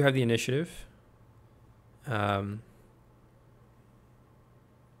Allies do have the initiative.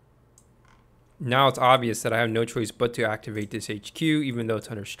 Now it's obvious that I have no choice but to activate this HQ, even though it's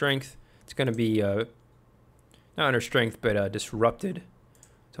under strength. It's going to be not under strength, but disrupted.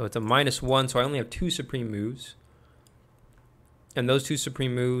 So it's a -1, so I only have 2 supreme moves. And those 2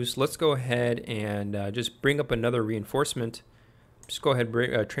 supreme moves, let's go ahead and just bring up another reinforcement. Just go ahead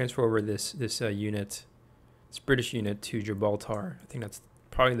and transfer over this unit, this British unit, to Gibraltar. I think that's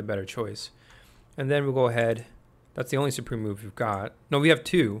probably the better choice. And then we'll go ahead. That's the only supreme move we've got. No, we have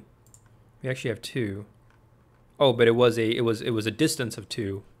 2. We actually have 2. Oh, but it was a distance of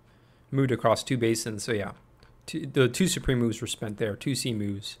 2, moved across 2 basins. So yeah, the 2 supreme moves were spent there. 2 C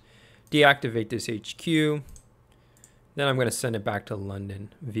moves. Deactivate this HQ. Then I'm going to send it back to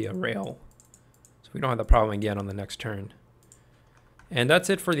London via rail, so we don't have the problem again on the next turn. And that's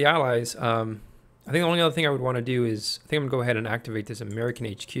it for the Allies. I think the only other thing I would want to do is, I think I'm going to go ahead and activate this American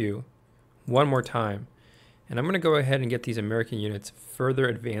HQ one more time. And I'm going to go ahead and get these American units further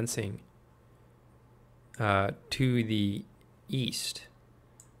advancing to the east.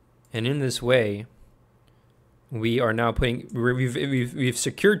 And in this way, we are now we've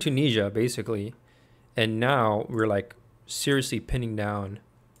secured Tunisia, basically. And now we're like seriously pinning down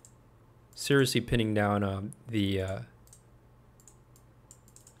these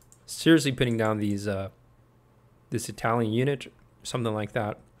this Italian unit, something like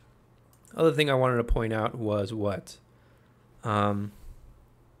that. Other thing I wanted to point out was what I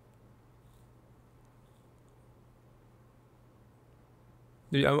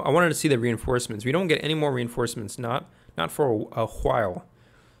wanted to see the reinforcements. We don't get any more reinforcements, not for a while.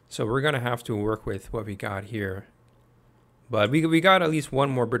 So we're going to have to work with what we got here. But we got at least 1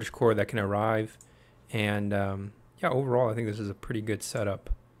 more British Corps that can arrive. And yeah, overall, I think this is a pretty good setup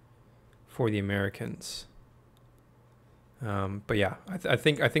for the Americans. But yeah, I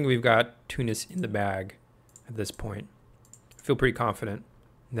think we've got Tunis in the bag at this point. I feel pretty confident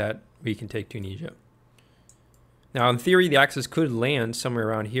that we can take Tunisia. Now, in theory, the Axis could land somewhere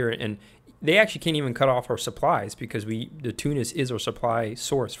around here, and they actually can't even cut off our supplies because the Tunis is our supply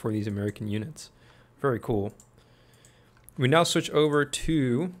source for these American units. Very cool. We now switch over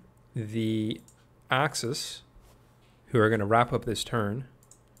to the Axis, who are going to wrap up this turn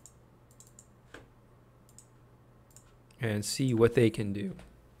and see what they can do.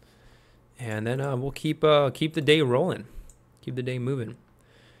 And then we'll keep the day rolling, keep the day moving.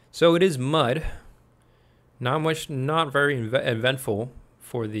 So it is mud. Not very eventful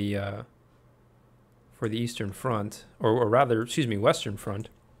for the Eastern Front, or rather, excuse me, Western Front.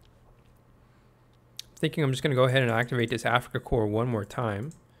 I'm thinking I'm just going to go ahead and activate this Africa Corps one more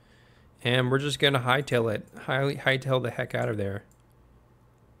time, and we're just going to hightail it, hightail the heck out of there.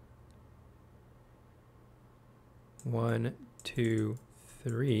 1, 2,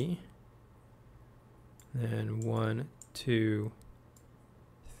 3, then 1, 2,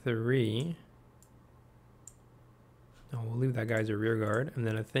 3. No, we'll leave that guy as a rear guard, and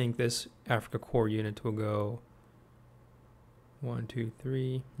then I think this Africa Corps unit will go 1, 2,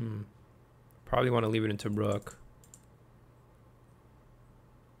 3. Probably want to leave it in Tobruk.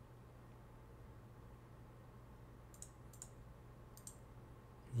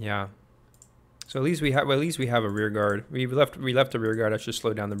 Yeah. So at least we have a rear guard. We left a rear guard. That should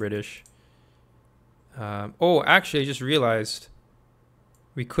slow down the British. Oh, actually, I just realized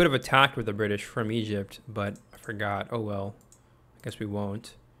we could have attacked with the British from Egypt, but I forgot. Oh well, I guess we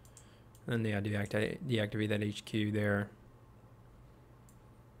won't. And yeah, deactivate that HQ there.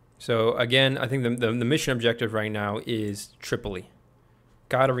 So again, I think the mission objective right now is Tripoli.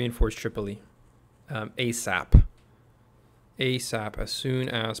 Gotta reinforce Tripoli, ASAP. ASAP, as soon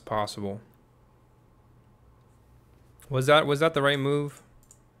as possible. Was that the right move?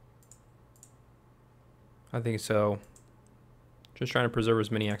 I think so. Just trying to preserve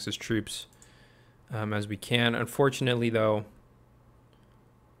as many Axis troops as we can. Unfortunately, though,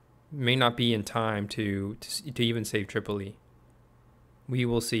 may not be in time to even save Tripoli. We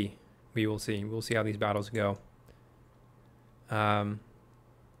will see. We will see. We'll see how these battles go.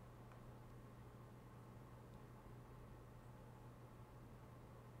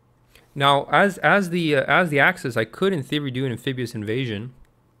 Now, as the Axis, I could in theory do an amphibious invasion,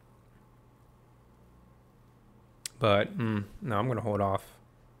 but no, I'm gonna hold off.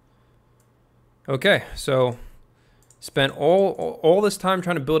 Okay, so spent all this time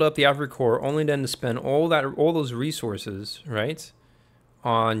trying to build up the Africa Corps, only then to spend all those resources, right,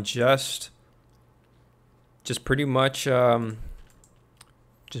 on just pretty much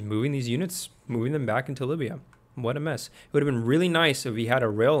just moving these units, moving them back into Libya. What a mess. It would have been really nice if we had a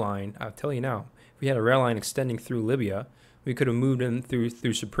rail line. I'll tell you now, if we had a rail line extending through Libya, we could have moved in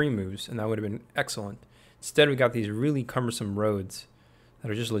through supreme moves, and that would have been excellent. Instead, we got these really cumbersome roads that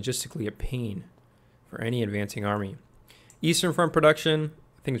are just logistically a pain for any advancing army. Eastern Front production,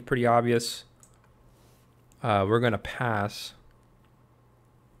 I think it's pretty obvious. We're going to pass.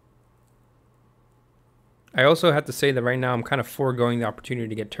 I also have to say that right now I'm kind of foregoing the opportunity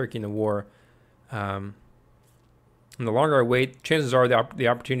to get Turkey in the war. And the longer I wait, chances are the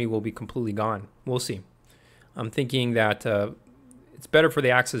opportunity will be completely gone. We'll see. I'm thinking that it's better for the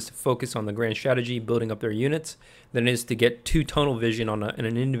Axis to focus on the grand strategy, building up their units, than it is to get too tunnel vision on in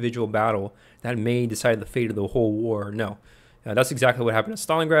an individual battle that may decide the fate of the whole war. No, that's exactly what happened at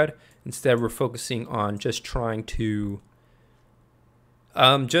Stalingrad. Instead, we're focusing on just trying to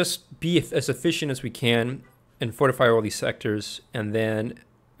just be as efficient as we can and fortify all these sectors, and then,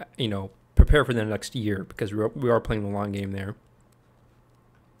 prepare for the next year, because we are playing the long game there.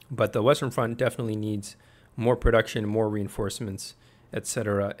 But the Western Front definitely needs more production, more reinforcements,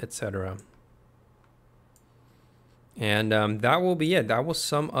 etc., etc. And that will be it. That will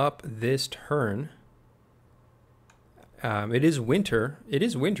sum up this turn. It is winter. It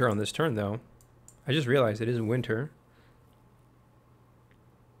is winter on this turn, though. I just realized it is winter.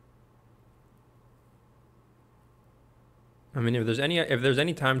 I mean, if there's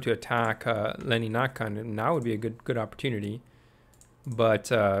any time to attack Leninakan, now would be a good opportunity. But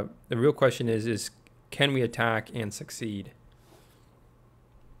the real question is can we attack and succeed?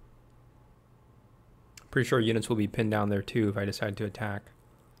 Pretty sure units will be pinned down there too if I decide to attack,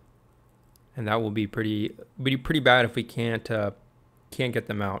 and that will be pretty bad if we can't get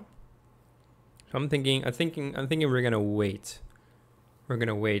them out. So I'm thinking we're gonna wait. We're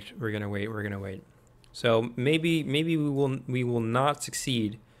gonna wait. So maybe we will not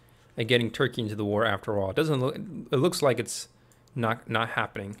succeed at getting Turkey into the war after all. It looks like it's not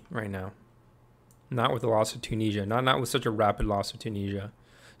happening right now. Not with the loss of Tunisia. Not with such a rapid loss of Tunisia.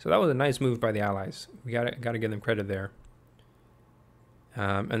 So that was a nice move by the Allies. We gotta give them credit there.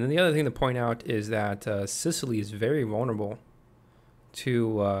 And then the other thing to point out is that Sicily is very vulnerable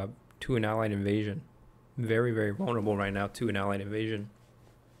to an Allied invasion. Very, very vulnerable right now to an Allied invasion.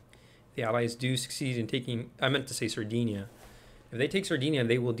 The Allies do succeed in taking, I meant to say Sardinia. If they take Sardinia,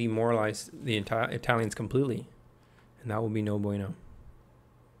 they will demoralize the Italians completely. And that will be no bueno.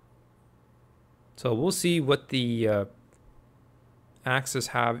 So we'll see what the Axis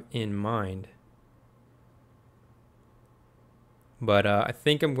have in mind. But I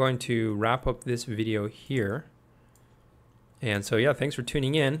think I'm going to wrap up this video here. And so yeah, thanks for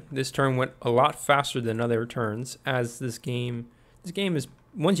tuning in. This turn went a lot faster than other turns, as this game is,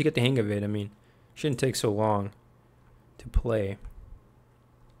 once you get the hang of it, I mean, shouldn't take so long to play.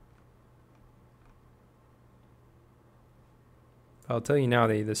 I'll tell you now,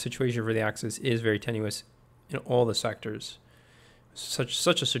 the situation for the Axis is very tenuous in all the sectors.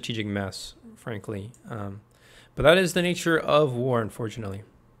 Such a strategic mess, frankly. But that is the nature of war, unfortunately.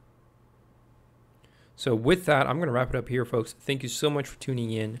 So with that, I'm going to wrap it up here, folks. Thank you so much for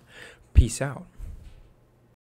tuning in. Peace out.